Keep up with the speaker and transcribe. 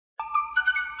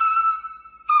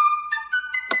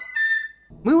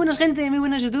Muy buenas gente, muy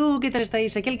buenas YouTube, ¿qué tal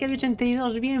estáis? Aquí el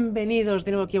Cabi82, bienvenidos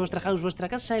de nuevo aquí a vuestra house, vuestra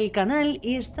casa, el canal.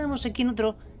 Y estamos aquí en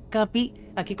otro capi,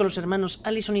 aquí con los hermanos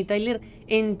Alyson y Tyler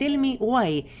en Tell Me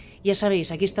Why. Ya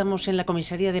sabéis, aquí estamos en la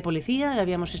comisaría de policía,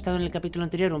 habíamos estado en el capítulo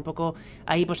anterior un poco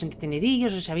ahí pues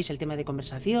entretenidillos, ya sabéis, el tema de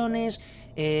conversaciones,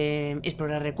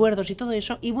 explorar recuerdos y todo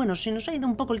eso. Y bueno, se nos ha ido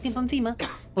un poco el tiempo encima,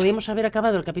 podríamos haber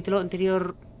acabado el capítulo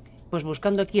anterior pues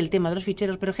buscando aquí el tema de los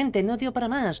ficheros, pero gente, no dio para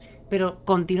más. Pero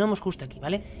continuamos justo aquí,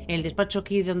 ¿vale? El despacho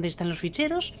aquí donde están los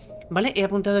ficheros, ¿vale? He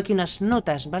apuntado aquí unas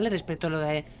notas, ¿vale? Respecto a lo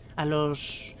de a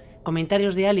los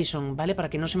comentarios de Alyson, ¿vale? Para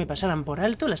que no se me pasaran por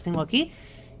alto, las tengo aquí.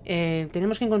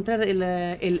 Tenemos que encontrar el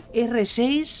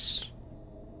R6...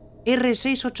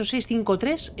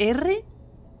 R68653, R...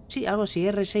 Sí, algo así,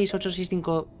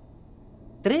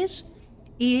 R68653.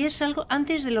 Y es algo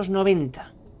antes de los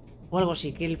 90. O algo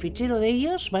así, que el fichero de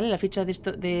ellos, ¿vale? La ficha de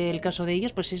esto, del caso de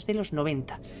ellos, pues es de los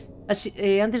 90. Así,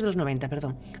 antes de los 90,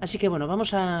 perdón. Así que bueno,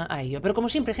 vamos a ello. Pero como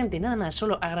siempre, gente, nada más,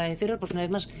 solo agradeceros pues una vez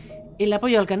más el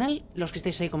apoyo al canal. Los que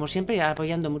estáis ahí como siempre,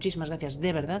 apoyando, muchísimas gracias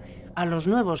de verdad. A los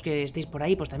nuevos que estéis por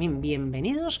ahí, pues también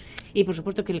bienvenidos. Y por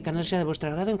supuesto que el canal sea de vuestro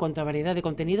agrado en cuanto a variedad de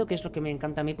contenido, que es lo que me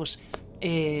encanta a mí, pues...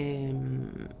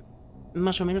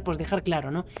 más o menos pues dejar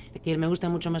claro, ¿no? Que me gusta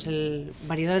mucho más el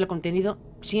variedad del contenido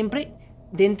siempre...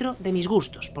 dentro de mis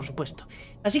gustos, por supuesto.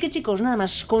 Así que chicos, nada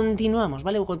más, continuamos,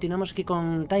 ¿vale? Continuamos aquí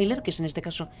con Tyler, que es en este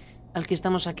caso al que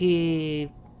estamos aquí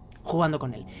jugando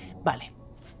con él. Vale.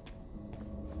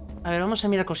 A ver, vamos a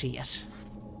mirar cosillas.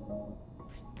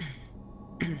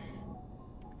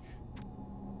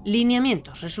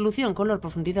 Lineamientos, resolución, color,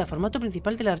 profundidad, formato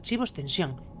principal del archivo,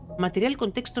 extensión. Material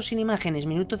con texto sin imágenes,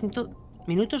 minutos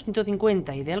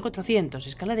 150, ideal 400,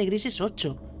 escala de grises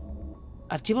 8.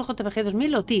 Archivo JPG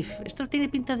 2000 o TIFF. Esto tiene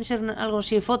pinta de ser algo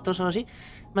así, fotos o algo así.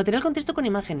 Material con texto con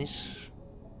imágenes.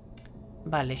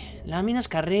 Vale. Láminas,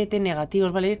 carrete,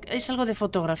 negativos, vale. Es algo de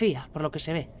fotografía, por lo que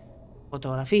se ve.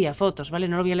 Fotografía, fotos, vale.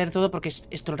 No lo voy a leer todo porque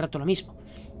es todo el rato lo mismo.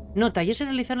 Nota, ya se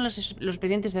realizaron los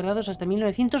expedientes cerrados hasta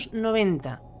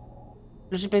 1990.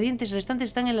 Los expedientes restantes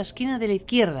están en la esquina de la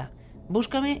izquierda.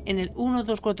 Búscame en el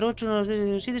 1248,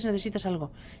 1227 si necesitas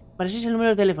algo. Vale, ese es el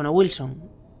número de teléfono, Wilson.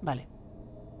 Vale.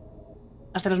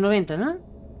 Hasta los 90, ¿no?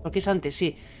 Porque es antes,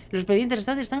 sí. Los expedientes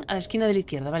restantes están a la esquina de la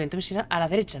izquierda. Vale, entonces será a la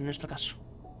derecha en nuestro caso.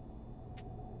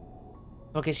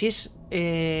 Porque si es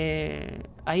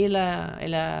ahí en la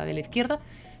de la izquierda,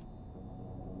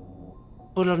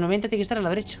 pues los 90 tiene que estar a la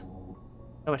derecha.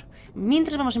 Pero bueno,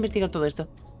 mientras vamos a investigar todo esto.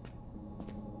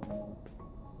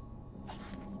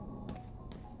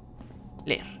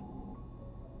 Leer.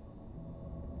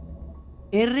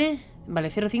 R...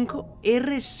 Vale, 05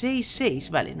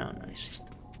 R66. Vale, no es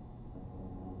esto.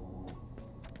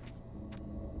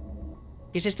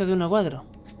 ¿Qué es esto de un cuadro?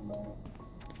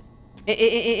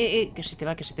 Que se te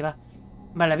va, que se te va.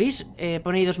 Vale, ¿veis?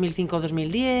 Pone ahí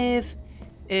 2005-2010.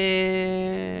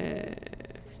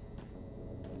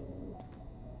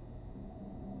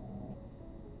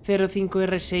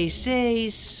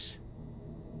 05R66.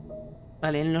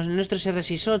 Vale, el nuestro es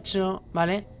R68.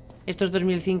 Vale. Esto es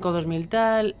 2005-2000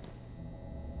 tal.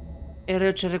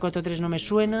 R8, R43 no me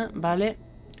suena, vale.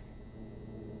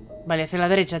 Vale, hacia la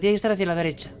derecha, tiene que estar hacia la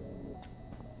derecha.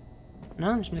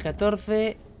 ¿No?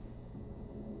 2014.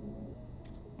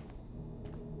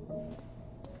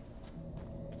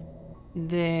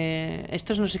 De...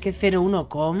 Esto es no sé qué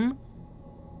 01com.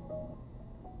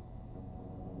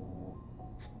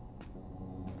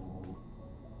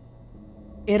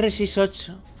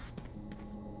 R68.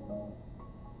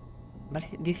 Vale,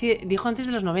 dijo antes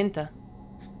de los 90.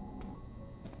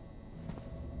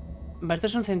 Vale,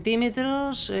 estos son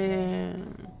centímetros.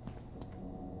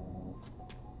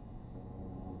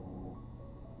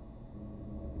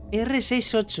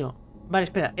 R68. Vale,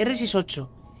 espera, R68.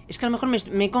 Es que a lo mejor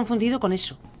me he confundido con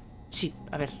eso. Sí,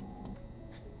 a ver.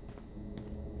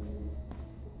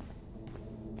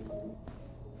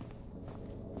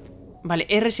 Vale,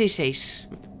 R66.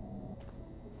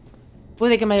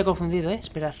 Puede que me haya confundido,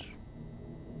 esperar.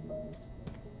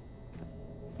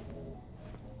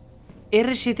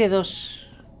 R72.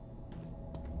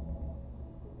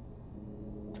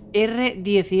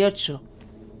 R18.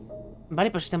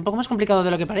 Vale, pues está un poco más complicado de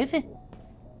lo que parece.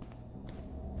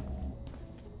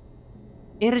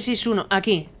 R61,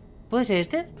 aquí. ¿Puede ser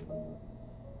este?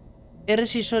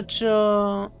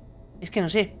 R68... Es que no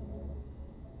sé.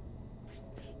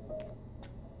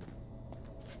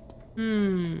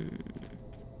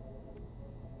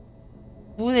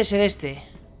 Puede ser este.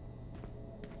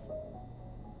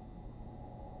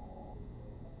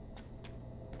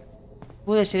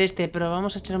 Puede ser este, pero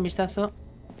vamos a echar un vistazo.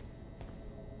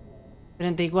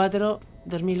 34,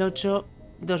 2008,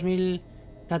 2000...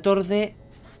 14.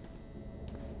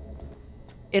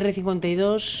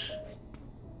 R52.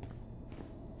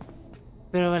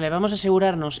 Pero vale, vamos a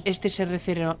asegurarnos. Este es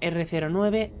R0,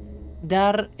 R09.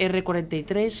 DAR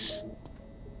R43.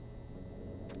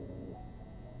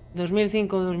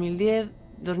 2005-2010.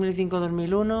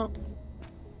 2005-2001.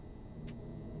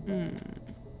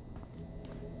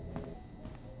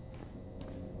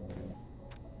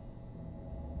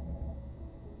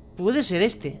 Puede ser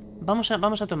este. Vamos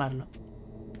a tomarlo.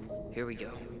 Here we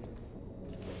go.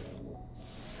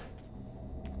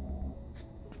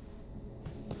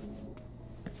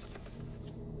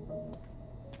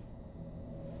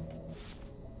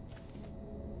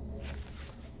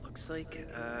 Looks like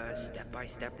a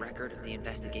step-by-step record of the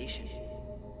investigation.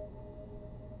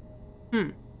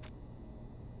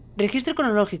 Registro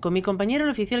cronológico. Mi compañero,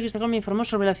 el oficial que me informó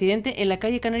sobre el accidente en la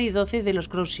calle Canary 12 de los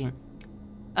Crossing.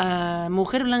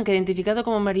 Mujer blanca, identificada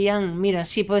como Marianne. Mira,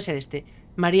 sí, puede ser este.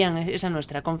 Marianne, esa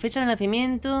nuestra. Con fecha de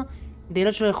nacimiento del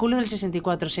 8 de julio del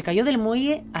 64. Se cayó del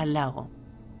muelle al lago.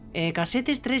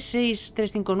 Casetes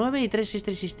 36359 y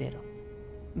 36360.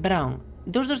 Brown.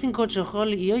 2258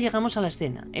 Hall y yo llegamos a la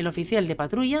escena. El oficial de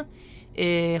patrulla,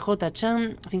 J.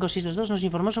 Chan 5622, nos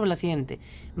informó sobre el accidente.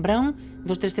 Brown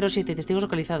 2307, testigos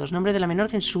localizados. Nombre de la menor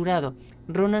censurado.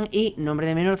 Ronan y nombre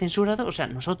de menor censurado, o sea,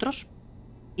 nosotros.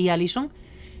 Y Alyson.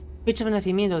 Fecha de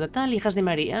nacimiento tal, hijas de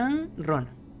Marianne,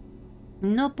 Ronan.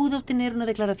 No pudo obtener una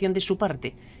declaración de su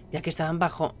parte, ya que estaban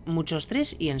bajo mucho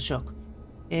estrés y en shock.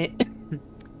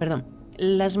 Perdón.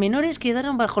 Las menores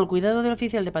quedaron bajo el cuidado del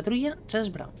oficial de patrulla,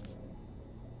 Charles Brown.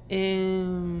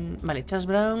 Vale, Charles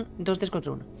Brown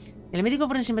 2341. El médico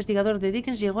forense investigador de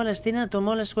Dickens llegó a la escena,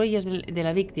 tomó las huellas de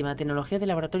la víctima, tecnología de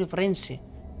laboratorio forense.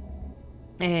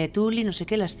 Tully, no sé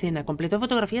qué, la escena. Completó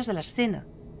fotografías de la escena.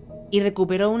 Y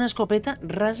recuperó una escopeta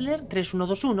Rassler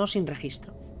 3121 sin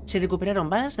registro. Se recuperaron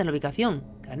balas de la ubicación.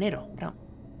 Granero, Brown.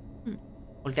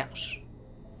 Volteamos.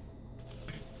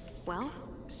 Well,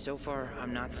 so far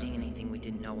I'm not seeing anything we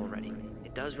didn't know already.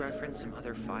 It does reference some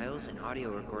other files and audio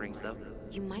recordings though.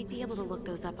 You might be able to look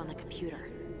those up on the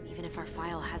computer. Even if our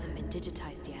file hasn't been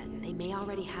digitized yet, they may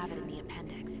already have it in the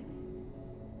appendix.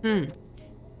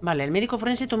 Vale, el médico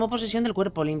forense tomó posesión del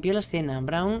cuerpo, limpió la escena.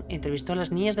 Brown entrevistó a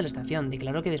las niñas de la estación.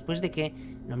 Declaró que después de que,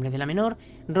 nombre de la menor,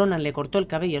 Ronan le cortó el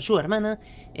cabello a su hermana,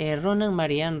 Ronan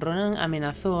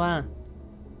amenazó a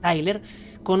Tyler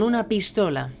con una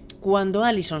pistola. Cuando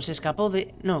Alyson se escapó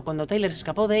de... No, cuando Tyler se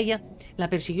escapó de ella, la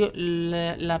persiguió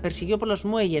por los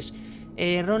muelles.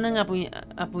 Ronan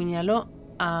apuñaló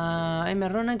a M.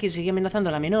 Ronan, quien seguía amenazando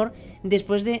a la menor,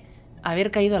 después de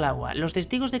haber caído al agua. Los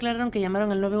testigos declararon que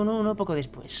llamaron al 911 poco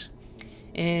después.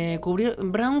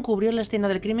 Brown cubrió la escena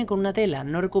del crimen con una tela.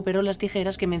 No recuperó las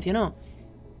tijeras que mencionó.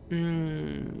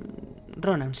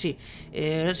 Ronan, sí.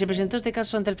 Se presentó este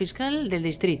caso ante el fiscal del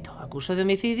distrito. Acusó de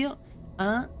homicidio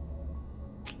a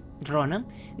Ronan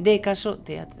de caso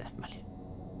de... Vale.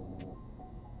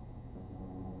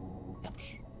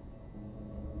 Veamos.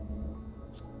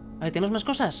 A ver, ¿tenemos más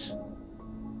cosas?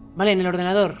 Vale, en el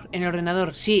ordenador. En el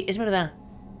ordenador. Sí, es verdad.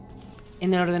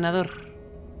 En el ordenador.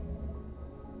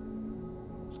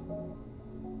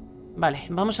 Vale,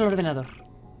 vamos al ordenador.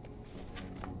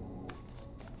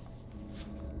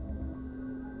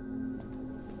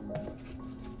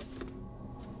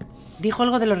 Dijo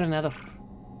algo del ordenador.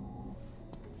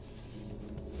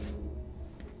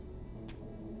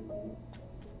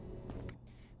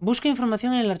 Busca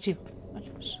información en el archivo. Vale,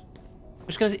 pues.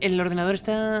 Es que el ordenador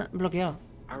está bloqueado.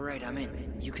 Alright, I'm in.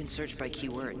 You can search by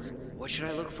keywords. What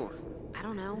should I look for? I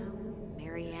don't know.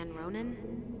 Mary Ann Ronan?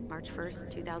 March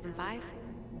 1st, 2005?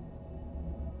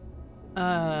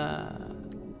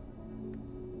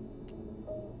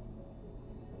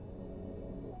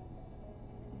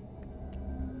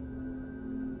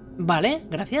 Vale,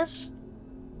 gracias.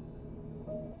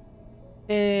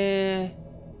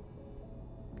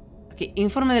 Aquí,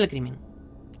 informe del crimen.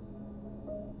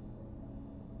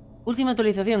 Última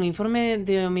actualización, informe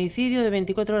de homicidio de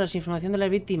 24 horas, información de la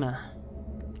víctima.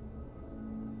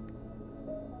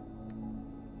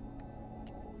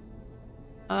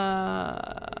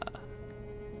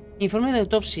 Informe de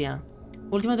autopsia.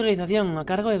 Última actualización, a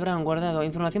cargo de Brown, guardado.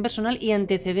 Información personal y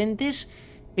antecedentes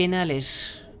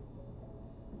penales.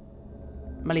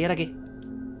 Vale, ¿y ahora qué?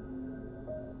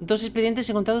 2 expedientes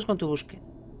encontrados con tu búsqueda.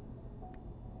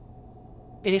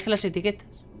 Elige las etiquetas.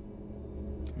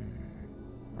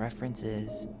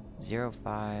 References 05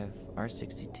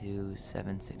 R62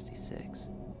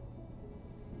 766.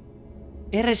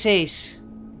 R6.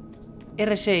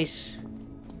 R6.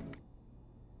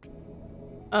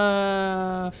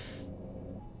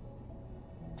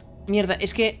 Mierda,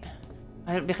 es que...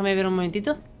 A ver, déjame ver un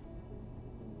momentito.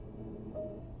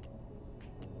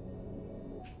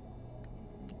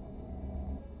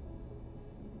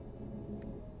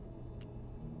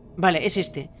 Vale, es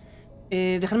este.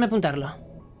 Dejadme apuntarlo.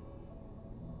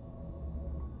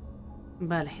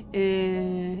 Vale.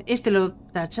 Este lo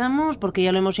tachamos porque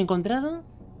ya lo hemos encontrado.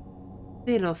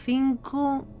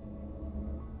 05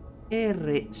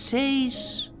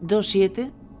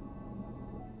 R627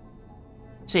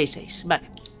 66. Vale.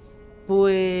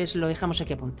 Pues lo dejamos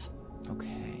aquí apuntado.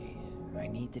 Okay, I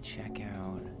need to check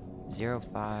out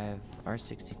 05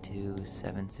 R62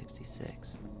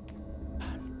 766.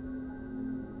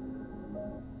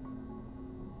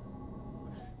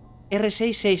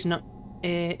 R66, no.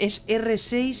 Es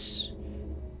R6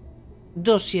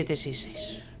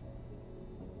 2766.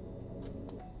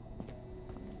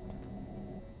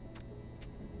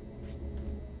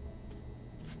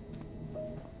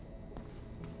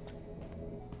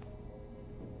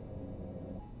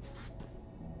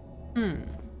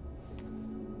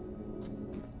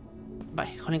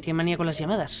 Vale, joder, qué manía con las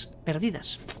llamadas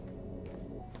perdidas.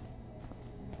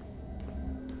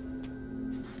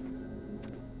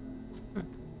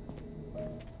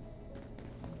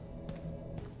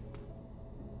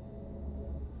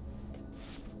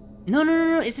 No, no,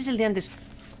 no, no, este es el de antes.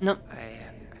 No. I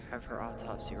have her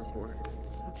autopsy report.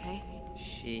 Okay.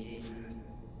 She...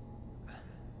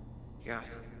 God,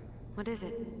 What is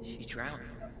it? she drowned.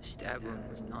 The stab wound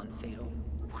was non-fatal.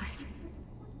 What?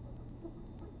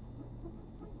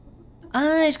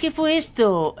 Ah, es que fue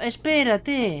esto.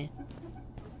 Espérate.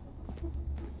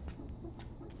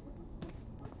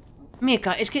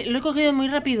 Meca, es que lo he cogido muy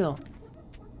rápido.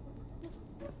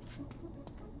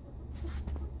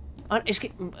 Ahora, es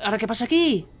que... ¿Ahora qué pasa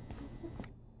aquí?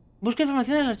 Busca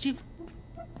información en el archivo.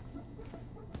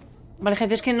 Vale,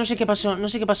 gente, es que no sé qué pasó. No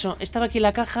sé qué pasó. Estaba aquí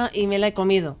la caja y me la he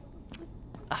comido.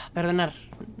 Ah, perdonar.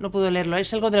 No puedo leerlo.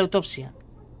 Es algo de la autopsia.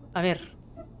 A ver.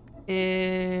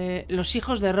 Los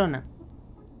hijos de Rona.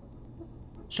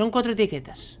 Son 4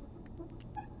 etiquetas.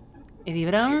 Eddie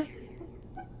Brown.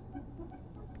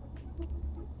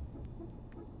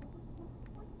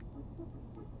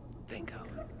 Bingo.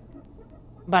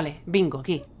 Vale, bingo,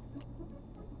 aquí.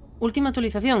 Última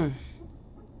actualización.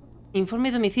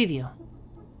 Informe de homicidio.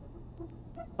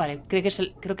 Vale, creo que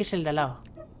es el de al lado.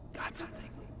 Got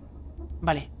something.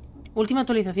 Vale, última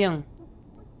actualización.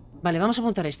 Vale, vamos a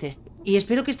apuntar este. Y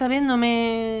espero que esta vez no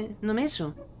me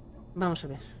eso. Vamos a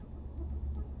ver.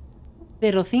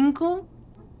 05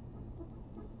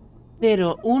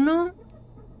 01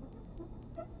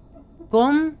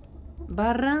 com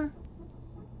barra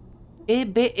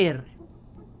EBR.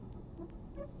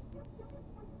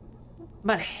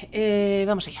 Vale,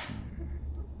 vamos allá.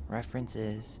 Reference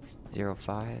is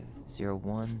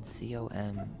 0501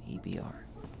 COMEBR.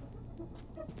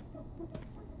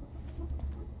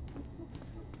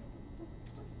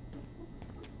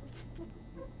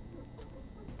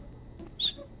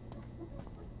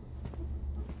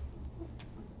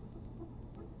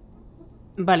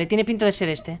 Vale, tiene pinta de ser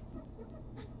este.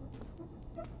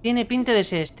 Tiene pinta de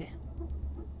ser este.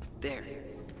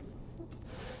 There.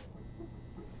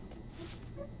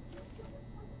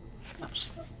 Vamos.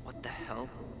 What the hell?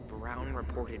 Brown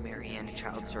reported Marianne to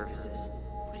Child Services.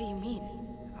 What do you mean?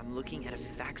 I'm looking at a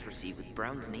fax receipt with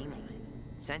Brown's name on it.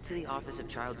 Sent to the Office of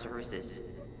Child Services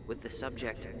with the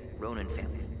subject, Ronan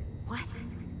family. What?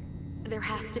 There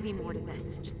has to be more to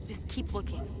this. Just keep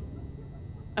looking.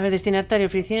 A ver, destinatario,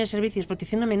 oficina de servicios,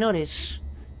 protección a menores.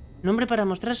 Nombre para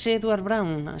mostrarse Edward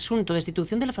Brown. Asunto,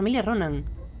 destitución de la familia Ronan.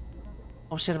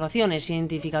 Observaciones,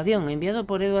 identificación, enviado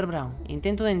por Edward Brown.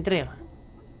 Intento de entrega.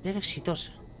 Entrega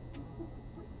exitosa.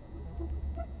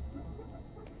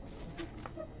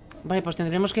 Vale, pues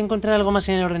tendremos que encontrar algo más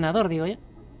en el ordenador, digo yo.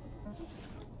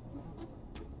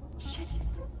 Shit.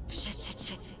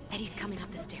 Eddie's coming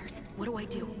up the stairs. What do I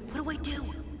do? What do I do?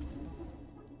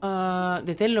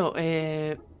 Deténlo,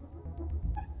 Deténlo,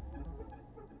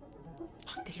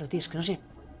 tío, es que no sé.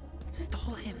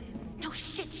 Stall him. No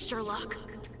shit, Sherlock.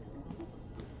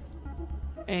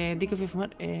 Di que fui a fumar,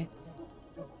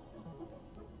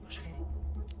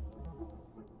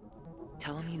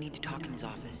 Tell him you need to talk in his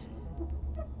office.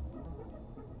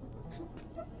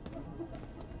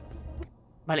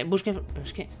 Vale, busquen... Pero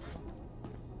es que...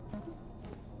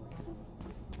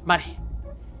 Vale.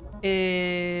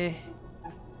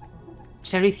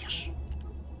 Servicios.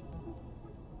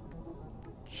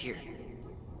 Here.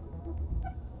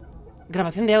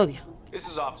 Grabación de audio. This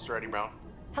is Officer Eddie Brown.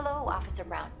 Hello, Officer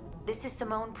Brown. This is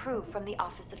Simone Prue from the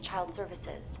Office of Child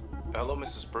Services. Hello,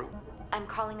 Mrs. Prue. I'm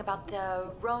calling about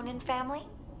the Ronan family.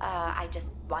 I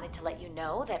just wanted to let you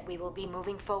know that we will be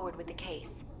moving forward with the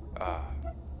case. I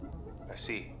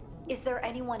see. Is there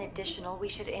anyone additional we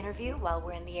should interview while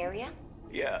we're in the area?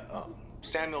 Yeah,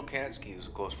 Samuel Kansky is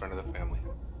a close friend of the family.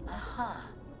 Uh-huh.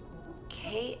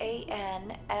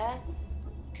 K-A-N-S...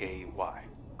 K-Y.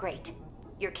 Great.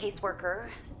 Your caseworker,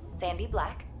 Sandy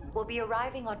Black, will be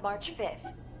arriving on March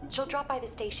 5th. She'll drop by the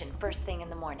station first thing in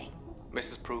the morning.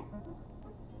 Mrs. Prue,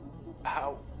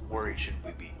 how worried should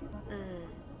we be?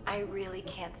 I really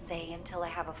can't say until I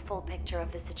have a full picture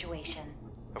of the situation.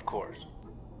 Of course.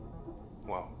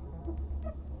 Well,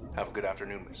 have a good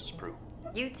afternoon, Mrs. Prue.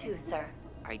 You too, sir.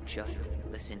 I just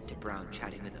listened to Brown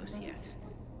chatting with OCS.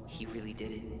 He really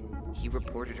did it. He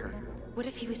reported her. What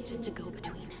if he was just a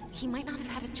go-between? He might not have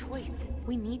had a choice.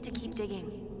 We need to keep digging.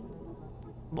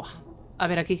 Buah. A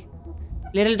ver aquí.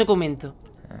 Leer el documento.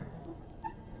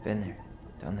 Been there.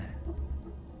 Done that.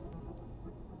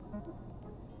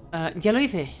 Ya lo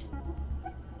hice.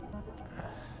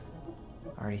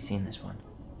 Already seen this one.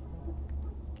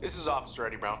 This is Officer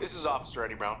Eddie Brown. This is Officer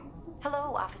Eddie Brown.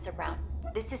 Hello, Officer Brown.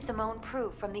 This is Simone Prue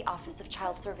from the Office of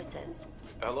Child Services.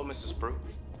 Hello, Mrs. Prue.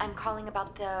 I'm calling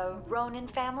about the Ronan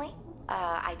family.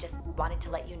 I just wanted to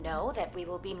let you know that we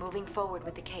will be moving forward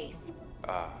with the case.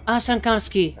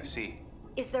 Sankansky. I see.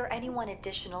 Is there anyone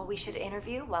additional we should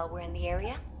interview while we're in the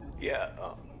area? Yeah,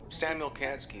 Samuel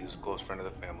Kansky is a close friend of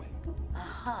the family.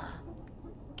 Uh-huh.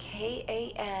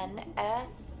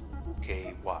 K-A-N-S...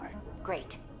 K-Y.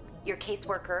 Great. Your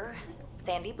caseworker,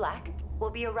 Sandy Black, will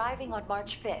be arriving on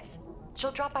March 5th.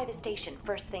 She'll drop by the station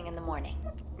first thing in the morning.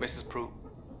 Mrs. Prue,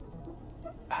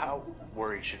 how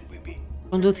worried should we be?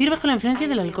 Conducir bajo la influencia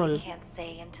del I alcohol. really can't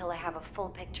say until I have a full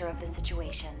picture of the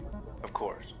situation. Of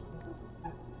course.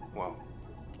 Well,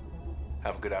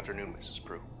 have a good afternoon, Mrs.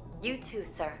 Prue. You too,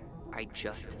 sir. I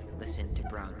just listened to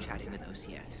Brown chatting with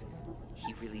OCS.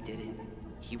 He really did it.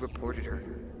 He reported her.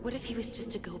 What if he was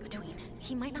just a go-between?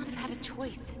 He might not have had a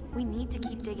choice. We need to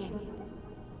keep digging.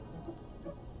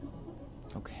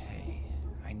 Okay,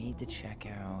 I need to check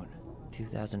out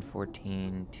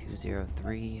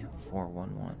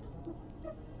 2014-203-411.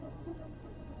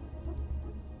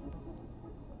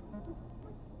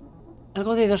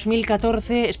 Algo de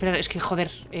 2014. Espera, es que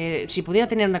joder. Si pudiera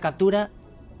tener una captura.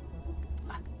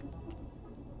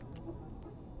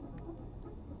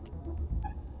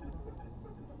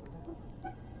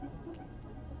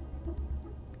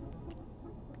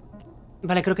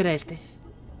 Vale, creo que era este.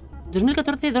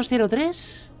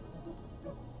 2014-203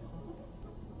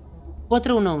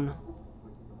 411.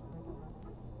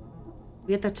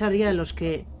 Voy a tachar ya los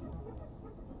que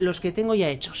tengo ya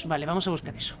hechos. Vale, vamos a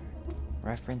buscar eso.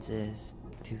 References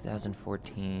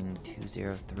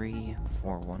 2014-203-411.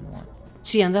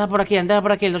 Sí, andaba por aquí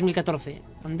el 2014.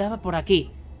 Andaba por aquí.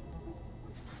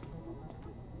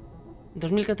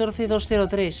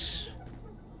 2014-203.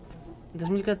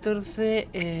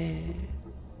 2014...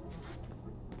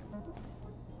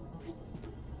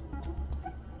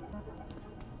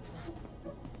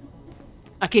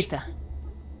 Aquí está.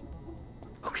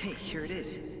 Okay, here it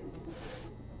is.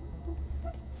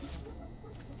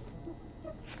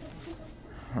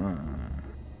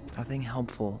 Nothing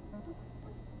helpful.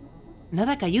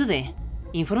 Nada que ayude.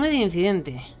 Informe de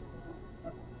incidente.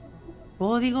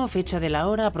 Código, fecha de la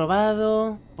hora,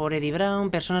 aprobado por Eddie Brown,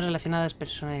 personas relacionadas,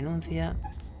 persona denuncia.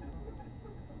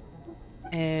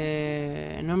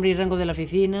 Nombre y rango de la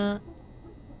oficina.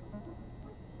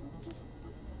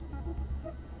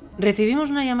 Recibimos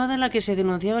una llamada en la que se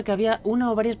denunciaba que había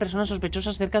una o varias personas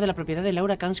sospechosas cerca de la propiedad de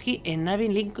Laura Kansky en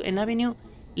Avenue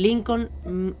Lincoln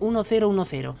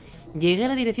 1010. Llegué a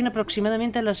la dirección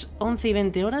aproximadamente a las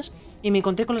 11:20 horas y me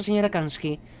encontré con la señora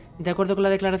Kansky. De acuerdo con la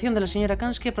declaración de la señora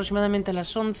Kansky, aproximadamente a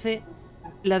las 11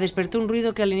 la despertó un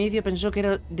ruido que al inicio pensó que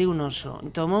era de un oso.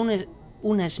 Tomó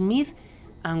una Smith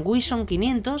 & Wesson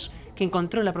 500 que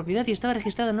encontró en la propiedad y estaba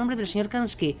registrada en nombre del señor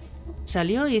Kansky.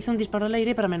 Salió y hizo un disparo al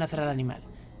aire para amenazar al animal.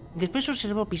 Después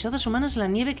observó pisadas humanas en la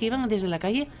nieve que iban desde la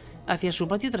calle hacia su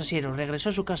patio trasero. Regresó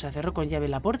a su casa, cerró con llave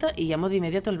la puerta y llamó de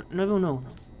inmediato al 911.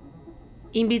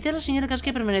 Invité a la señora Kansky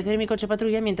a permanecer en mi coche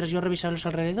patrulla mientras yo revisaba los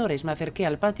alrededores. Me acerqué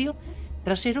al patio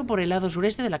trasero por el lado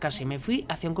sureste de la casa y me fui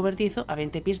hacia un cobertizo a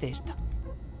 20 pies de esta.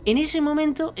 En ese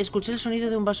momento escuché el sonido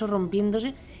de un vaso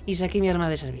rompiéndose y saqué mi arma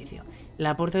de servicio.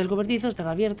 La puerta del cobertizo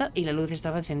estaba abierta y la luz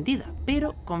estaba encendida,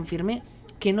 pero confirmé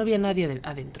que no había nadie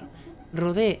adentro.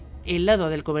 Rodé el lado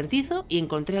del cobertizo y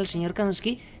encontré al señor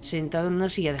Kansky sentado en una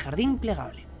silla de jardín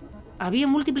plegable. Había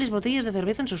múltiples botellas de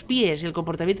cerveza en sus pies y el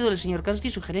comportamiento del señor Kansky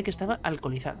sugería que estaba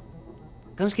alcoholizado.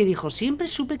 Kansky dijo: siempre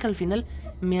supe que al final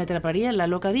me atraparía la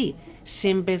loca Dee. Se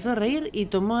empezó a reír y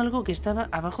tomó algo que estaba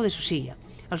abajo de su silla.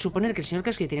 Al suponer que el señor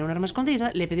Kansky tenía un arma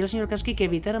escondida, le pidió al señor Kansky que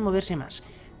evitara moverse más.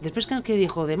 Después Kansky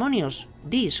dijo: demonios,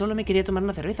 Dee, solo me quería tomar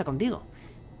una cerveza contigo.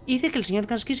 Hice que el señor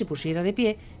Kansky se pusiera de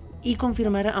pie y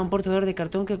confirmara a un portador de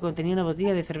cartón que contenía una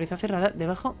botella de cerveza cerrada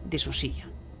debajo de su silla.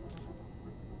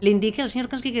 Le indiqué al señor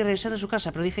Kasky que regresara a su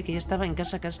casa, pero dije que ya estaba en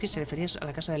casa Kasky. Se refería a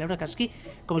la casa de Laura Kasky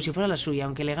como si fuera la suya,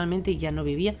 aunque legalmente ya no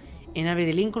vivía en Ave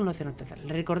de Lincoln, no tal.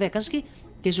 Le recordé a Kasky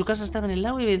que su casa estaba en el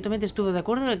lago y evidentemente estuvo de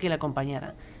acuerdo en que la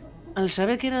acompañara. Al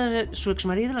saber que era su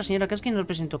exmarido, la señora Kasky no le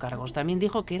presentó cargos. También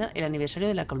dijo que era el aniversario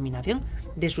de la culminación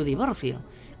de su divorcio.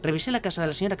 Revisé la casa de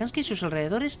la señora Kasky y sus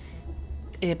alrededores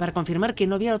para confirmar que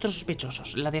no había otros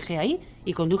sospechosos. La dejé ahí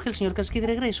y conduje al señor Kasky de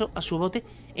regreso a su bote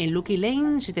en Lucky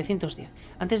Lane 710.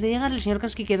 Antes de llegar, el señor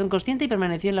Kasky quedó inconsciente y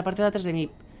permaneció en la parte de atrás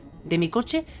de mi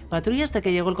coche patrulla hasta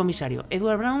que llegó el comisario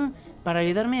Edward Brown para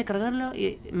ayudarme a cargarlo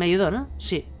y... Me ayudó, ¿no?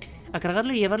 Sí. A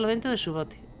cargarlo y llevarlo dentro de su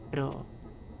bote. Pero... no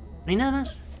hay nada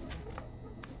más.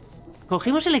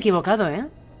 Cogimos el equivocado, ¿eh?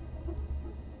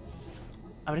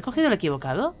 ¿Habré cogido el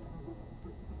equivocado?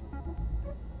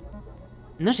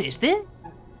 ¿No es este?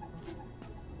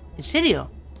 ¿En serio?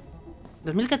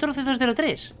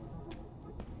 2014-203.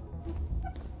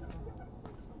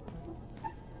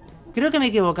 Creo que me he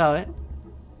equivocado, ¿eh?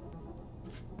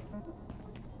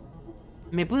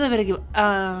 Me pude haber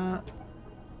equivocado.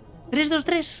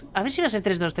 323. A ver si va a ser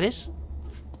 323.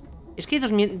 Es que hay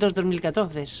dos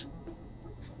 2014.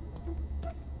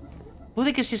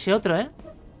 Puede que sea ese otro, ¿eh?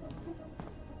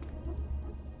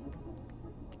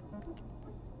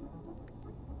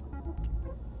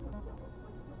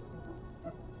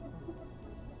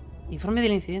 Informe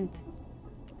del incidente.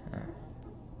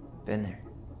 Been there,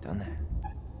 done that.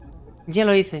 Ya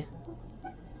lo hice.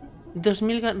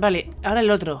 2000... Vale, ahora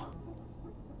el otro.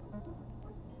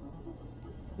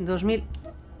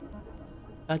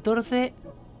 2014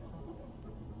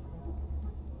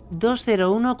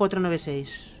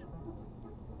 201-496.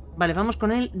 Vale, vamos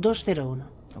con el 201.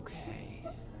 Okay,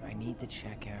 I need to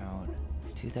check out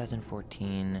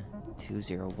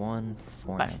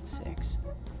 2014-201-496.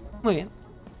 Muy bien.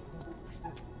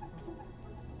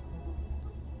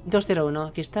 201,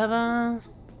 aquí estaba...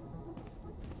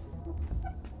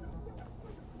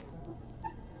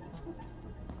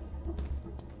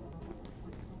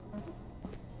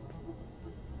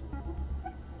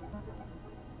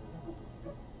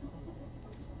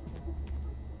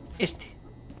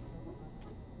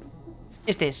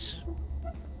 Este es.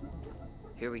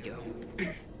 Here we go.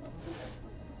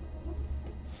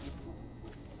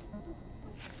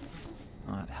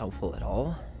 Not helpful at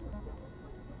all.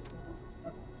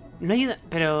 No ayuda...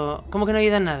 Pero... ¿Cómo que no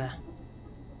ayuda en nada?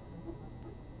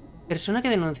 Persona que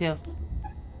denunció.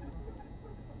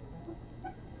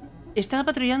 Estaba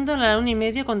patrullando a la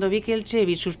 1:30 cuando vi que el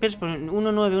Chevy Suspers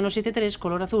 19173,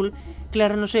 color azul,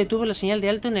 claro, no se detuvo la señal de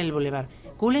alto en el boulevard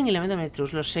Cullen y la Avenida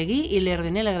Metros. Los seguí y le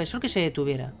ordené al agresor que se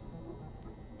detuviera.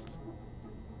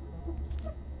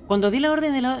 Cuando di la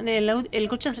orden, el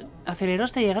coche aceleró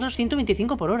hasta llegar a los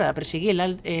 125 por hora. Perseguí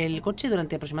el coche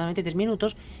durante aproximadamente 3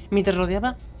 minutos mientras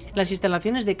rodeaba las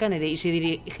instalaciones de Canary y se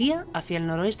dirigía hacia el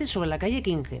noroeste sobre la calle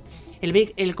Kinge.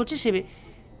 El coche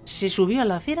se subió a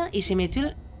la acera y se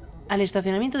metió al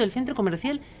estacionamiento del centro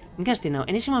comercial Gatineau.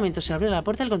 En ese momento se abrió la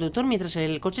puerta del conductor mientras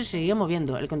el coche se seguía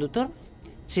moviendo. El conductor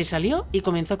se salió y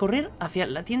comenzó a correr hacia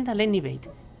la tienda Lenny Bate.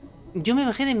 Yo me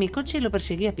bajé de mi coche y lo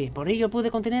perseguí a pie. Por ello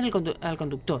pude contener al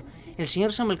conductor, el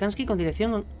señor Samuel Kasky, con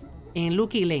dirección en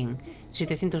Lucky Lane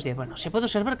 710. Bueno, se puede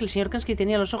observar que el señor Kasky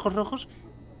tenía los ojos rojos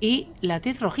y la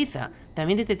tez rojiza.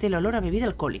 También detecté el olor a bebida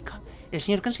alcohólica. El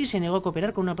señor Kasky se negó a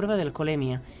cooperar con una prueba de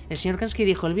alcoholemia. El señor Kasky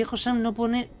dijo: el viejo Sam no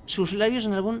pone sus labios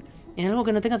en algo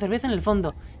que no tenga cerveza en el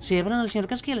fondo. Se llevaron al señor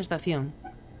Kasky a la estación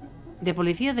de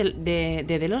policía de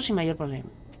Delos sin mayor problema.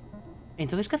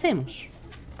 Entonces, ¿qué hacemos?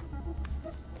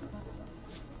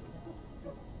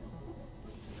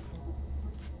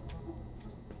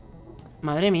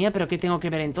 Madre mía, ¿pero qué tengo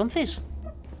que ver entonces?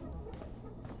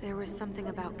 There was something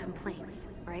about complaints,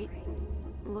 right?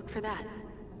 Look for that.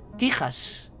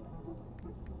 Quejas.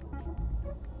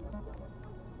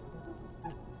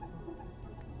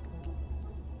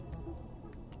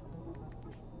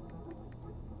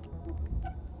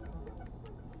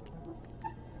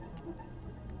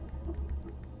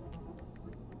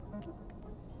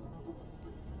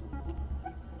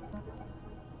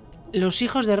 Los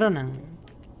hijos de Ronan.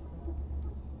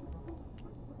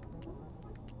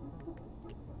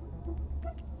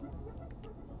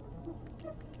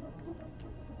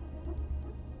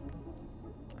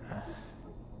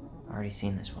 Already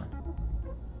seen this one.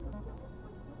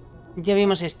 Ya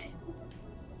vimos este.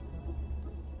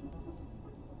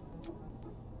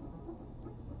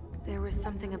 There was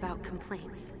something about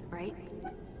complaints, right?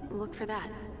 Look for that.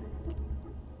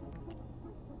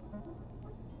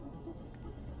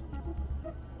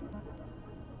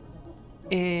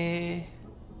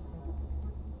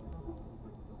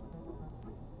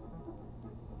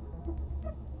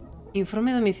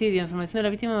 Informe de homicidio, información de la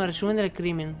víctima, resumen del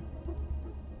crimen.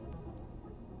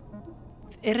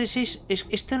 R6,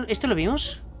 ¿esto lo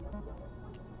vimos?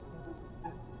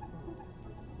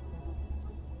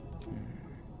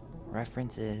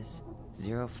 References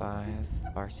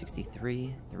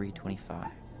 05R63 325.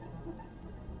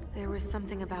 There was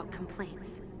something about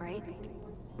complaints, right?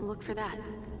 Look for that.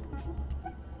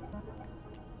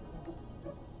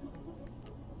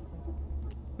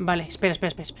 Vale, espera.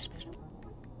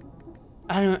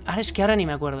 Ahora es que ahora ni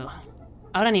me acuerdo.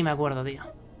 Ahora ni me acuerdo, tío.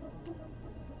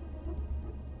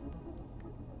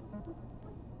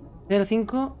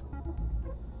 05.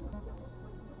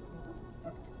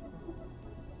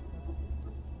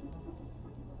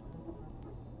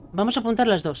 Vamos a apuntar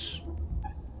las dos.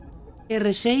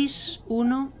 R6,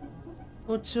 1,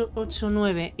 8, 8,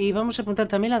 9. Y vamos a apuntar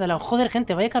también la de la... Joder,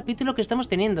 gente, vaya capítulo que estamos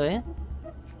teniendo, ¿eh?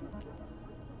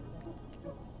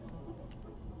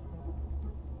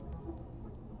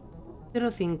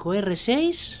 R5,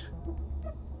 R6.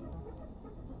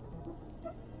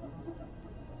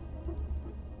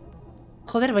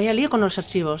 Joder, vaya lío con los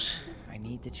archivos. I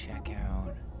need to check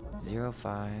out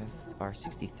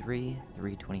 05R63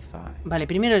 325. Vale,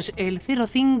 primero es el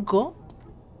 05.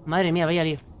 Madre mía, vaya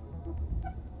lío.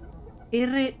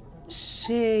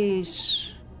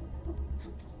 R6.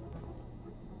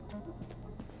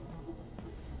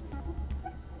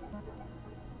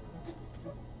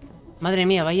 Madre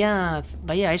mía, vaya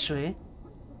eso, ¿eh?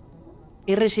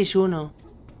 R61.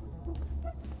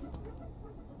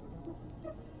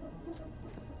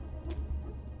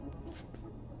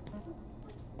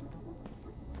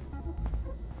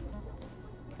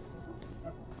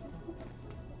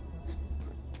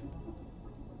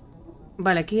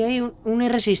 Vale, aquí hay un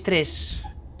R63.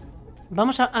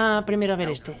 Vamos a primero a ver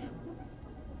este.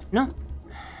 ¿No?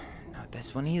 Not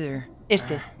this one either.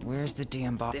 Este. Where's the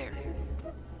damn box?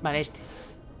 Vale, este.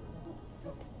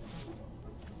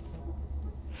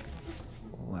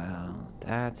 Well,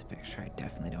 that's a picture I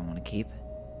definitely don't want to keep.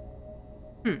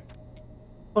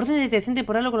 Orden de detención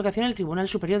temporal o colocación en el Tribunal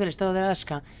Superior del Estado de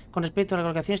Alaska con respecto a la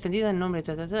colocación extendida en nombre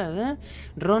de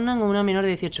Ronan, una menor de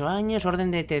 18 años.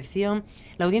 Orden de detención.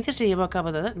 La audiencia se llevó a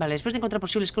cabo... Vale, después de encontrar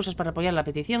posibles causas para apoyar la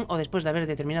petición o después de haber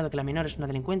determinado que la menor es una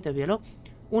delincuente o violó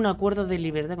un acuerdo de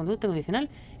libertad de conducta condicional,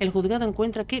 el juzgado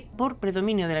encuentra que, por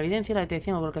predominio de la evidencia, la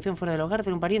detención o colocación fuera del hogar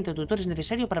de un pariente o tutor es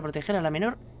necesario para proteger a la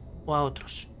menor o a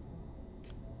otros.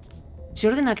 Se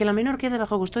ordena que la menor quede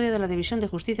bajo custodia de la División de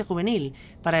Justicia Juvenil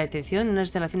para detención en unas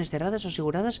instalaciones cerradas o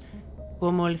aseguradas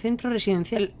como el centro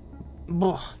residencial...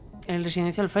 el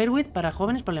residencial Firewood para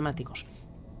jóvenes problemáticos.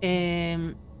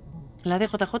 La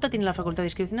DJJ tiene la facultad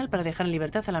discrecional para dejar en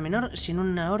libertad a la menor sin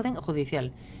una orden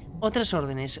judicial. Otras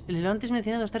órdenes. Lo antes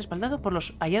mencionado está respaldado por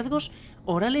los hallazgos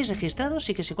orales registrados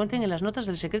y que se encuentren en las notas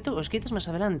del secreto o escritas más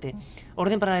adelante.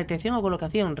 Orden para la detención o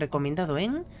colocación recomendado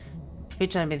en...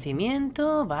 Fecha de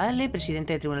vencimiento, vale,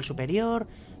 presidente del Tribunal Superior,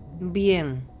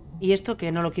 bien. Y esto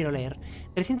que no lo quiero leer.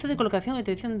 Recinto de colocación y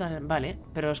detención, vale,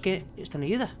 pero es que esto no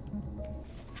ayuda.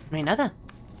 No hay nada.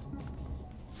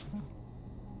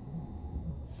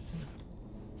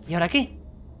 ¿Y ahora qué?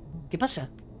 ¿Qué pasa?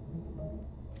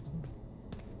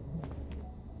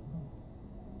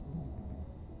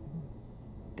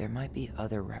 There might be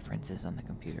other references on the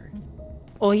computer.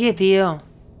 Oye, tío.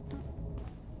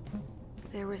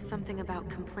 There was something about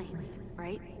complaints,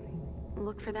 right?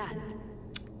 Look for that.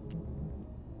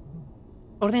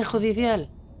 Orden judicial.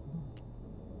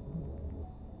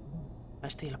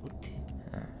 Estoy el apunte.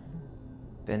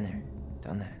 Been there,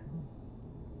 done that.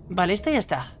 Vale, esta ya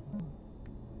está.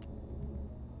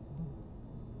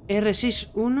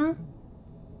 R61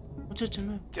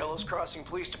 889. Delos Crossing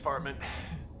Police Department.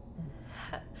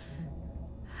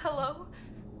 Hello?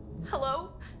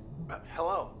 Hello?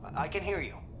 Hello, I can hear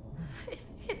you.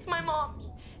 It's my mom.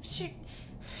 She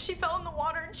fell in the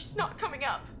water and she's not coming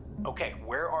up. Okay,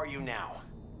 where are you now?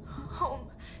 Home.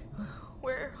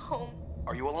 We're home.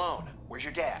 Are you alone? Where's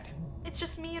your dad? It's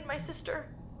just me and my sister.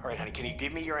 All right, honey, can you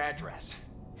give me your address?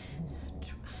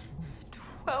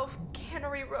 12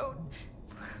 Cannery Road.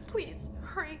 Please,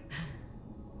 hurry.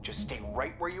 Just stay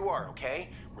right where you are, okay?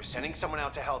 We're sending someone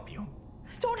out to help you.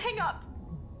 Don't hang up.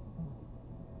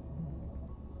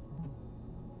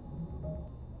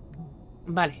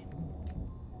 Vale.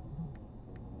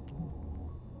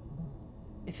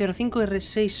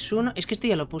 05R61. Es que este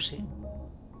ya lo puse.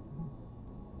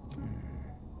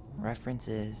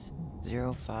 References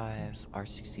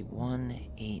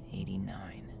 05R61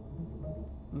 889.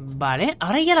 Vale,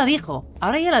 ahora ya la dijo.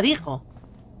 Ahora ya la dijo.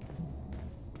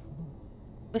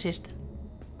 Pues esta.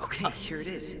 Okay, here it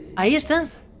is. Ahí está.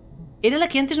 ¿Era la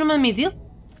que antes no me admitió?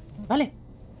 Vale.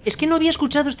 Es que no había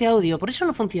escuchado este audio, por eso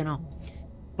no funcionó.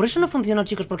 Por eso no funcionó,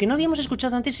 chicos, porque no habíamos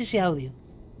escuchado antes ese audio.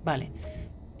 Vale.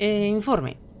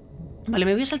 Informe. Vale,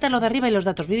 me voy a saltar lo de arriba y los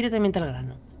datos. Voy directamente al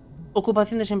grano.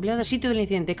 Ocupación desempleada, sitio del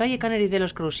incidente, calle Canary de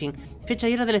los Crossing, fecha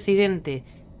y hora del accidente.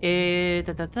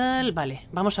 Vale,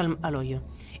 vamos al hoyo.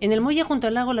 En el muelle junto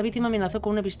al lago, la víctima amenazó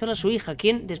con una pistola a su hija,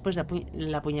 quien después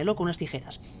la apuñaló con unas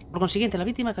tijeras. Por consiguiente, la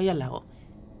víctima cayó al lago.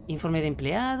 Informe de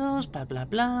empleados, bla bla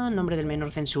bla, nombre del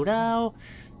menor censurado,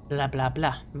 bla bla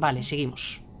bla. Vale,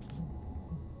 seguimos.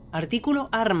 Artículo,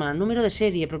 arma, número de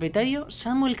serie, propietario,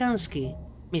 Samuel Kansky.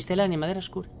 Miscelánea, madera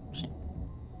oscura. Sí.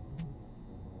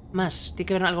 Más, tiene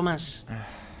que haber algo más.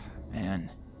 Man,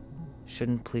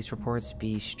 shouldn't police reports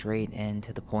be straight and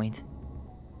to the point?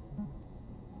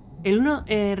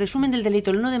 Resumen del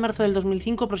delito. El 1 de marzo del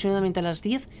 2005, aproximadamente a las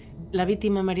 10, la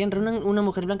víctima Marianne Ronan, una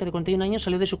mujer blanca de 41 años,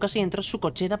 salió de su casa y entró a su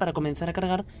cochera para comenzar a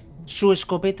cargar su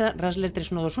escopeta Rassler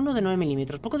 3121 de 9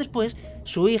 milímetros. Poco después,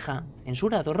 su hija,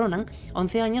 censurado Ronan,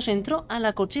 11 años, entró a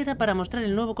la cochera para mostrar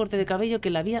el nuevo corte de cabello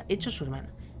que le había hecho su hermana.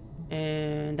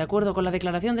 De acuerdo con la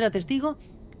declaración de la testigo,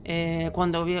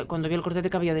 cuando vio el corte de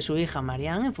cabello de su hija,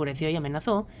 Marianne enfureció y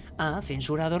amenazó a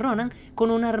censurado Ronan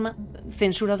con un arma.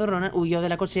 Censurado Ronan huyó de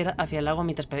la cochera hacia el lago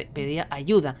mientras pedía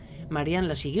ayuda. Marianne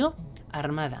la siguió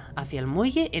armada hacia el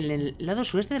muelle en el lado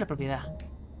sureste de la propiedad.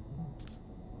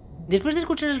 Después de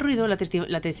escuchar el ruido,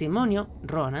 la testimonio,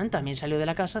 Ronan también salió de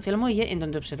la casa hacia el muelle, en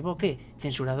donde observó que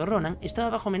censurado Ronan estaba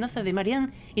bajo amenaza de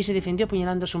Marianne y se defendió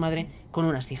apuñalando a su madre con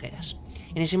unas tijeras.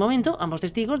 En ese momento, ambos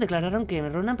testigos declararon que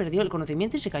Ronan perdió el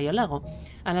conocimiento y se cayó al lago.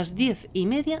 A las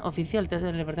 10:30, oficial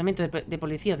del departamento de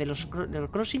policía de los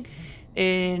Crossing,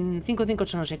 en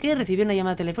 558 no sé qué, recibió una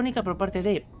llamada telefónica por parte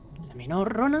de la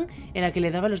menor Ronan, en la que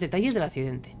le daba los detalles del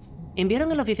accidente.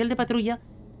 Enviaron al oficial de patrulla,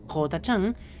 J.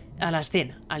 Chan, a la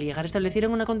escena. Al llegar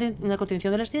establecieron una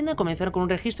contención de la escena, comenzaron con un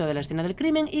registro de la escena del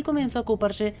crimen y comenzó a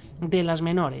ocuparse de las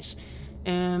menores.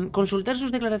 Consultar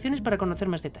sus declaraciones para conocer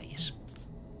más detalles.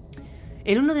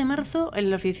 El 1 de marzo,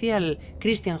 el oficial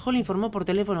Christian Hall informó por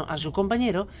teléfono a su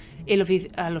compañero,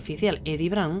 al oficial Eddie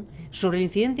Brown, sobre el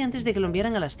incidente antes de que lo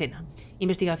enviaran a la escena.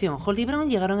 Investigación. Holt y Brown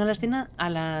llegaron a la escena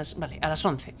a las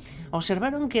 11.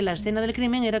 Observaron que la escena del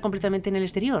crimen era completamente en el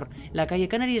exterior. La calle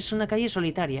Canary es una calle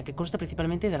solitaria que consta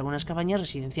principalmente de algunas cabañas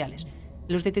residenciales.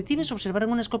 Los detectives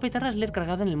observaron una escopeta Rassler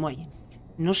cargada en el muelle.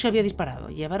 No se había disparado.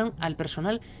 Llevaron al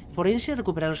personal forense a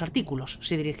recuperar los artículos.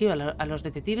 Se dirigió a los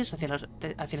detectives hacia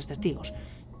los testigos.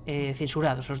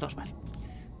 Censurados los dos, vale.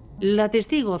 La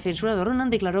testigo censurado Ronan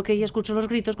declaró que ella escuchó los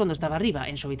gritos cuando estaba arriba,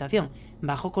 en su habitación.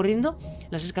 Bajó corriendo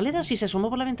las escaleras y se asomó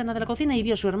por la ventana de la cocina y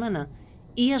vio a su hermana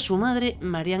y a su madre,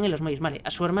 Marianne, en los muelles. Vale,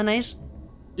 a su hermana es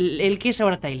el que es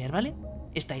ahora Tyler, ¿vale?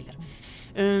 Es Tyler.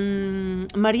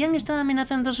 Marianne estaba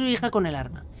amenazando a su hija con el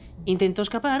arma. Intentó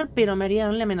escapar, pero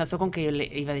Marianne le amenazó con que le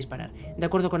iba a disparar. De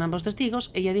acuerdo con ambos testigos,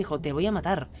 ella dijo: te voy a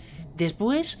matar.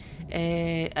 Después,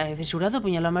 censurado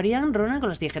apuñaló a Marianne Ronan con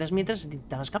las tijeras mientras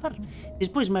intentaba escapar.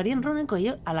 Después, Marianne Ronan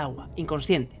cayó al agua,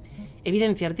 inconsciente.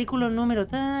 Evidencia, artículo número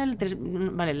tal...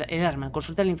 Vale, el arma.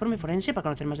 Consulta el informe forense para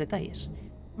conocer más detalles.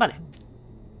 Vale.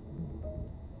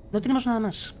 No tenemos nada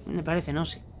más, me parece, no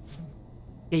sé.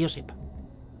 Que yo sepa.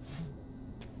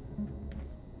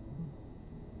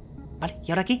 Vale,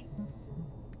 ¿y ahora qué?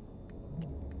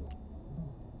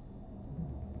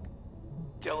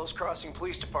 Delos Crossing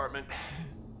Police Department.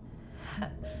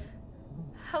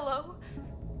 Hello?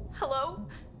 Hello?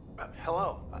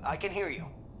 Hello, I can hear you.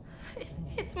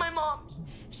 It's my mom.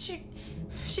 She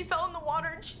fell in the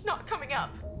water and she's not coming up.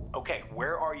 Okay,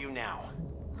 where are you now?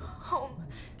 Home.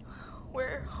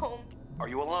 We're home. Are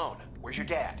you alone? Where's your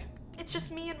dad? It's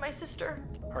just me and my sister.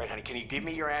 All right, honey, can you give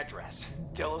me your address?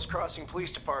 Delos Crossing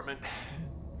Police Department.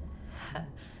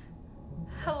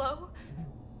 Hello?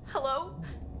 Hello?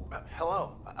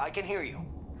 Hello, I can hear you.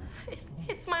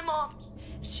 It's my mom.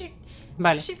 She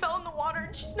fell in the water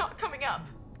and she's not coming up.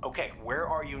 Okay, where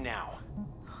are you now?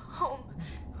 Home.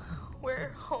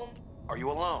 We're home. Are you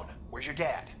alone? Where's your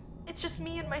dad? It's just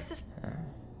me and my sister.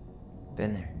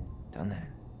 Been there, done that.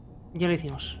 Ya lo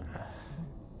hicimos.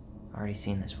 Already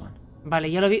seen this one. Vale,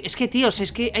 ya lo vi. Es que, tíos,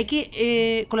 es que hay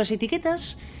que... con las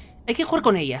etiquetas... Hay que jugar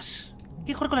con ellas. Hay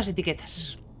que jugar con las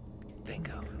etiquetas.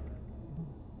 Bingo.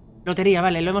 Lotería,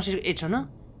 vale, lo hemos hecho, ¿no?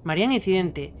 Marianne,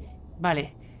 incidente.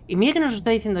 Vale. Y mira que nos está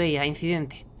diciendo ella,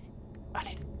 incidente.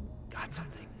 Vale. Got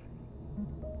something.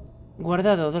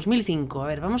 Guardado, 2005. A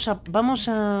ver, vamos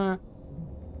a...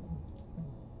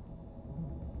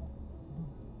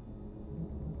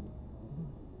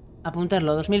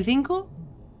 Apuntarlo, 2005.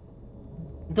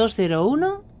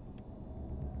 201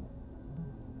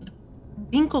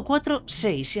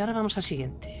 546. Y ahora vamos al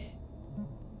siguiente.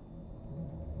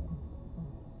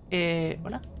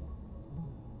 Hola.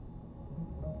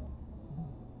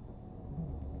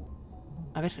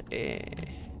 A ver,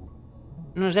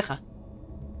 no nos deja.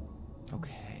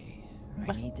 Okay,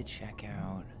 What? I need to check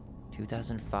out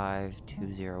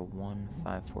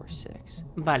 2005-201-546.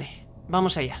 Vale,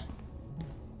 vamos allá.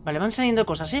 Vale, van saliendo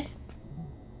cosas, ¿eh?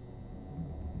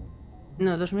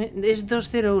 No, es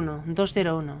 201.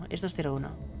 201. Es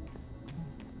 201.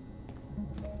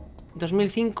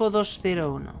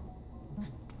 2005-201.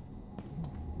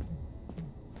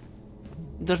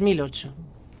 2008.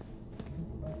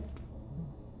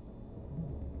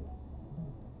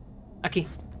 Aquí.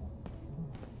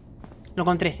 Lo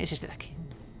encontré, es este de aquí.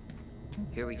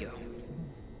 Here we go.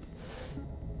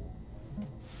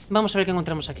 Vamos a ver qué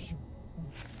encontramos aquí.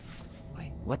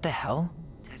 Wait, what the hell?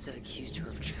 Tessa accused her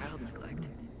of child neglect.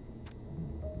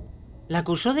 La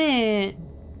acusó de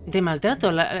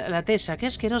maltrato, la Tessa. Qué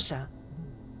asquerosa.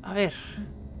 A ver.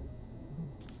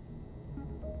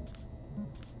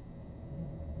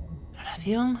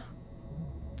 Relación.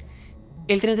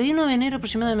 El 31 de enero,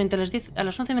 aproximadamente a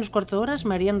las 11 menos cuarto horas,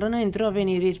 Marianne Ronan entró a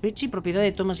Bienvenid, propiedad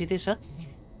de Thomas y Tessa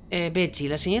Becci.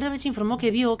 La señora Becci informó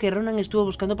que vio que Ronan estuvo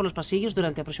buscando por los pasillos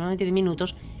durante aproximadamente 10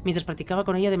 minutos mientras practicaba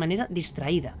con ella de manera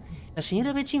distraída. La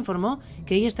señora Becci informó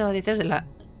que ella estaba detrás de la...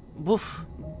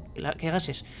 ¡Qué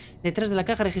gases! Detrás de la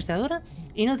caja registradora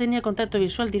y no tenía contacto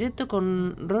visual directo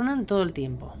con Ronan todo el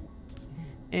tiempo.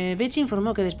 Becci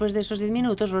informó que después de esos 10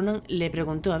 minutos Ronan le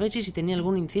preguntó a Becci si tenía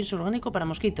algún incienso orgánico para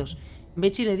mosquitos.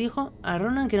 Becci le dijo a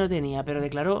Ronan que no tenía, pero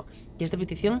declaró que esta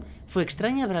petición fue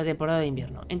extraña para la temporada de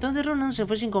invierno. Entonces Ronan se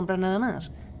fue sin comprar nada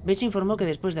más. Becci informó que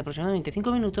después de aproximadamente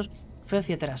 5 minutos fue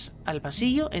hacia atrás, al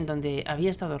pasillo en donde había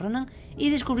estado Ronan, y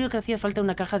descubrió que hacía falta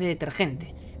una caja de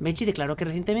detergente. Becci declaró que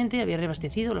recientemente había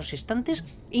reabastecido los estantes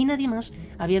y nadie más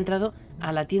había entrado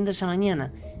a la tienda esa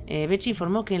mañana. Becci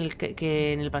informó que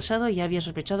en el pasado ya había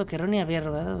sospechado que Ronan había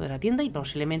robado de la tienda y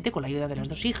posiblemente con la ayuda de las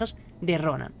dos hijas de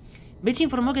Ronan. Becci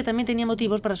informó que también tenía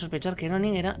motivos para sospechar que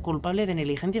Ronan era culpable de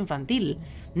negligencia infantil.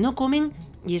 No comen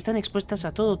y están expuestas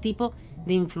a todo tipo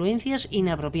de influencias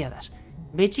inapropiadas.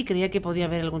 Becci creía que podía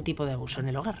haber algún tipo de abuso en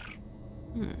el hogar.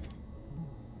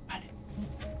 Vale.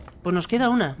 Pues nos queda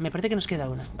una. Me parece que nos queda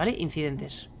una. ¿Vale?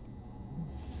 Incidentes.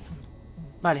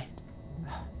 Vale.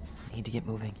 Need to get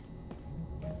moving.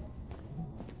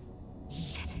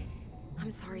 Shit.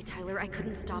 I'm sorry, Tyler. I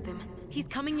couldn't stop him. He's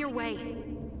coming your way.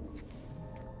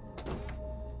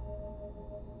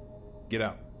 Get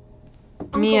out.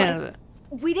 Mierda.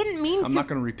 We didn't mean I'm to. not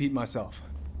gonna repeat myself.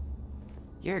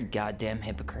 You're a goddamn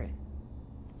hypocrite.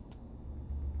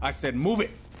 I said move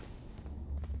it.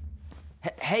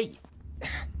 Hey!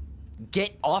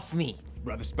 Get off me!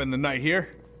 Rather spend the night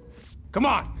here? Come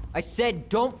on, I said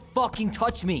don't fucking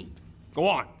touch me! go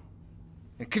on.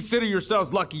 And consider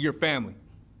yourselves lucky you're family.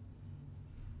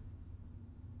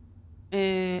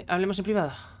 Hablemos en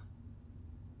privado.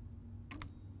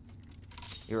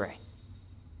 You're right.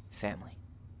 Family.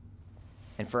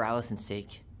 And for Allison's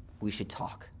sake, we should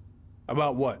talk.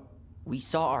 About what? We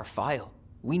saw our file.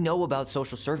 We know about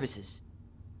social services.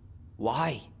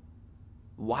 Why?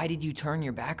 Why did you turn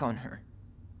your back on her?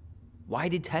 Why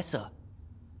did Tessa?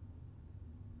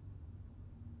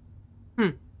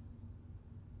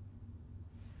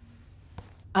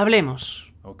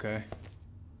 Hablemos. Okay.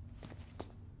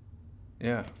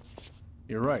 Yeah,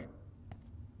 you're right.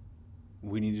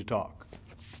 We need to talk.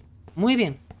 Muy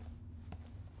bien.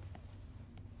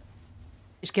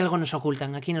 Es que algo nos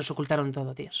ocultan. Aquí nos ocultaron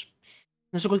todo, tíos.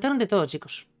 Nos ocultaron de todo,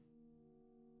 chicos.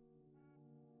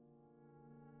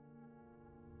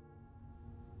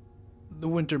 The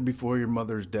winter before your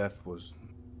mother's death was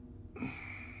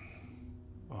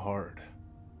hard.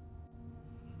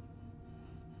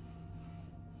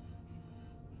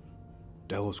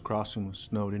 Delos Crossing was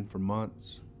snowed in for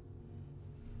months.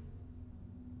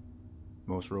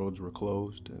 Most roads were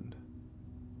closed and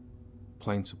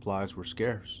plane supplies were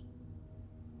scarce.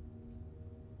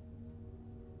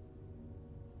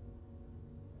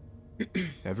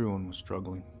 Everyone was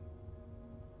struggling.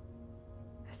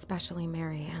 Especially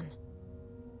Marianne.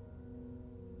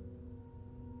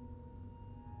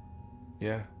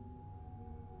 Yeah.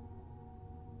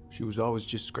 She was always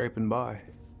just scraping by.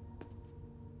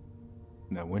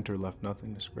 And that winter left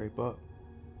nothing to scrape up.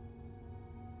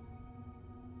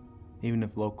 Even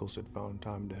if locals had found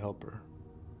time to help her.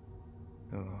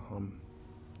 You know,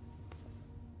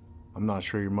 I'm not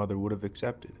sure your mother would have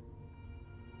accepted.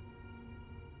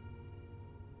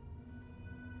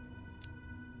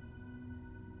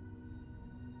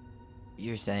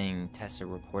 You're saying Tessa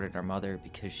reported our mother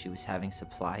because she was having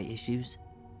supply issues?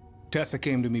 Tessa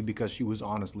came to me because she was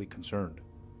honestly concerned.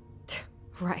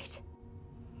 Right.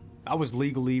 I was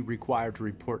legally required to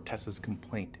report Tessa's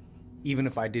complaint, even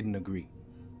if I didn't agree.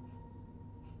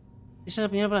 Esa es la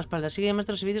opinión por la espalda. Sigue además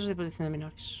de los servicios de protección de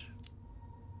menores.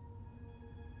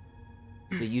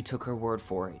 So you took her word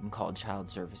for it and called child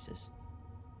services.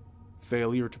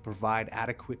 Failure to provide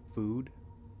adequate food,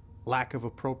 lack of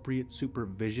appropriate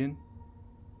supervision,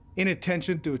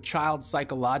 inattention to a child's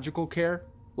psychological care.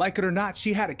 Like it or not,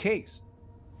 she had a case.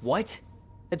 What?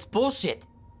 That's bullshit.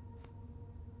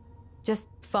 Just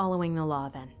following the law,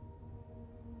 then.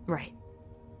 Right.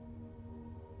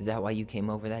 Is that why you came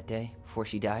over that day, before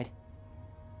she died?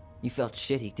 You felt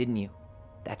shitty, didn't you?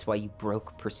 That's why you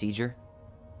broke procedure?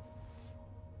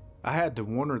 I had to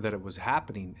warn her that it was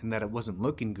happening and that it wasn't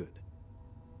looking good.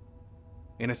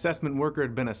 An assessment worker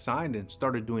had been assigned and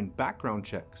started doing background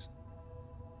checks.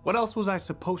 What else was I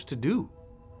supposed to do?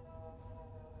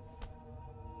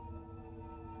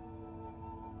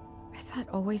 I thought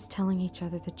always telling each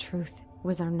other the truth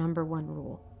was our #1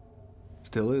 rule.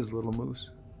 Still is, little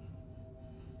moose.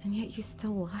 And yet you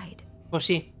still lied. Pues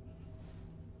sí.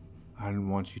 I didn't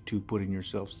want you two putting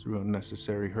yourselves through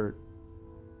unnecessary hurt.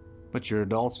 But you're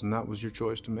adults and that was your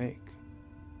choice to make.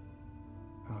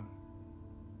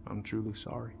 I'm truly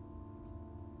sorry.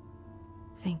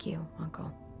 Thank you,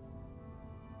 Uncle.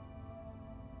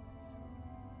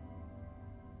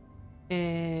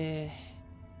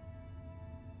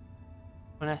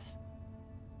 Bueno.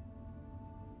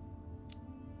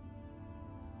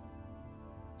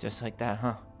 Just like that,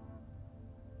 huh?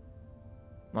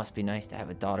 Must be nice to have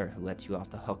a daughter who lets you off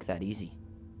the hook that easy.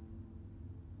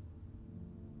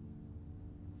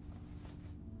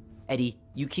 Eddie,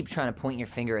 you keep trying to point your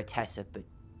finger at Tessa, but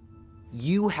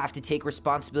you have to take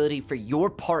responsibility for your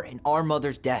part in our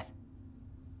mother's death.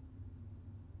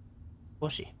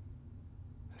 Pues sí.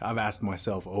 I've asked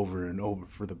myself over and over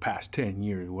for the past 10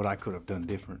 years what I could have done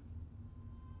different.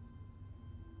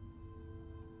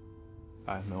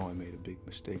 I know I made a big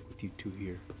mistake with you two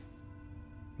here.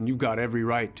 And you've got every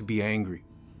right to be angry.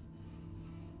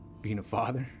 Being a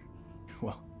father?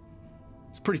 Well,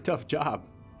 it's a pretty tough job.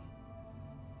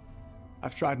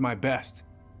 I've tried my best.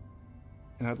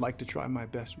 And I'd like to try my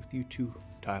best with you too,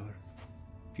 Tyler,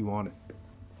 if you want it.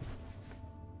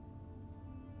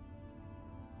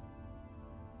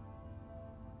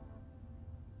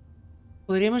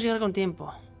 Podríamos llegar con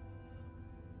tiempo.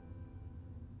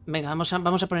 Venga, vamos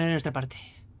a poner en nuestra parte.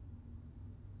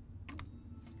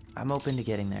 I'm open to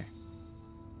getting there.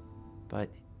 But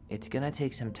it's gonna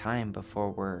take some time before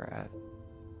we're a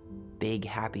big,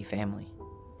 happy family.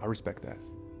 I respect that.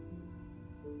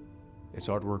 It's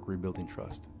hard work rebuilding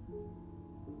trust.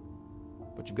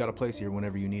 But you've got a place here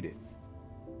whenever you need it.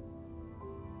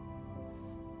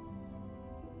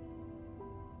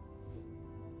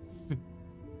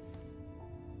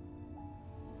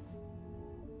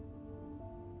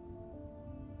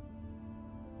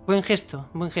 Buen gesto,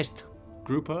 buen gesto.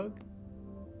 Group hug?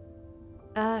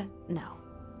 No.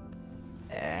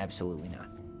 Absolutely not.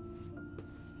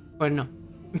 Pues no.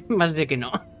 Más de que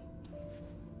no.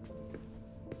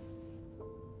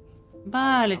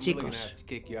 Vale, I'm really gonna chicos. have to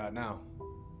kick you out now.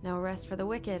 No rest for the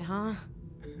wicked, huh?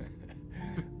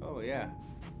 Oh yeah.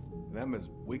 Them as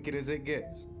wicked as it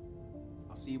gets.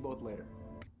 I'll see you both later.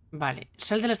 Vale,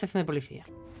 sal de la estación de policía.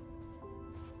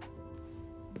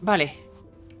 Vale.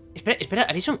 Espera,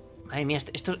 Alyson. Madre mía,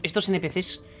 estos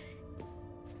NPCs.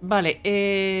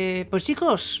 Vale, pues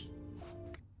chicos.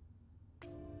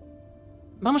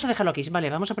 Vamos a dejarlo aquí, vale,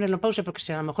 vamos a ponerlo en pausa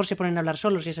porque a lo mejor se ponen a hablar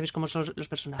solos, ya sabéis cómo son los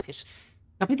personajes.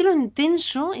 Capítulo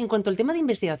intenso en cuanto al tema de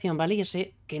investigación, ¿vale? Ya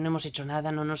sé que no hemos hecho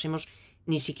nada, no nos hemos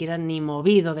ni siquiera ni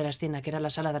movido de la escena, que era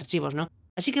la sala de archivos, ¿no?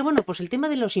 Así que bueno, pues el tema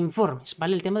de los informes,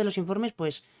 ¿vale? El tema de los informes,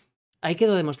 pues ahí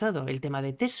quedó demostrado. El tema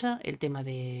de Tessa, el tema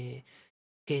de...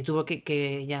 que tuvo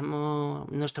que llamó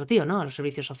nuestro tío, ¿no? A los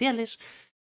servicios sociales.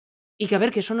 Y que a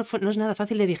ver, que eso no es nada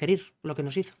fácil de digerir, lo que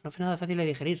nos hizo. No fue nada fácil de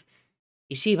digerir.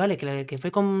 Y sí, vale, que fue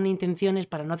con intenciones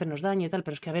para no hacernos daño y tal,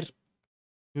 pero es que, a ver,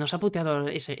 nos ha puteado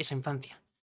esa infancia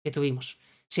que tuvimos,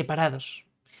 separados.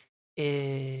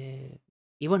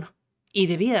 Y bueno, y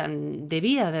debía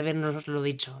de habernoslo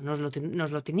dicho, nos lo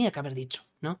tenía que haber dicho,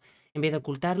 ¿no? En vez de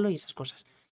ocultarlo y esas cosas.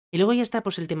 Y luego ya está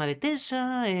pues el tema de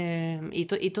Tessa y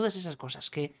todas esas cosas,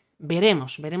 que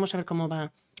veremos a ver cómo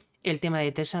va el tema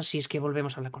de Tessa si es que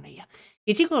volvemos a hablar con ella.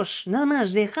 Y chicos, nada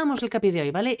más, dejamos el capi de hoy,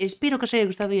 ¿vale? Espero que os haya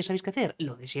gustado y ya sabéis qué hacer.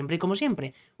 Lo de siempre y como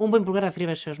siempre. Un buen pulgar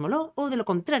arriba si os moló, o de lo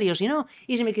contrario si no,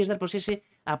 y si me queréis dar pues ese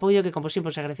apoyo que como siempre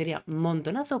os agradecería un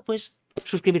montonazo, pues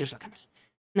suscribiros al canal.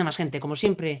 Nada más, gente, como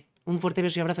siempre, un fuerte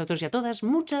beso y abrazo a todos y a todas.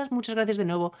 Muchas gracias de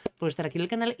nuevo por estar aquí en el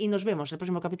canal y nos vemos el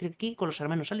próximo capítulo aquí con los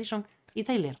hermanos Alyson y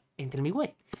Tyler en Tell Me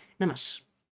Why. Nada más,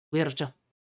 cuidaros, chao.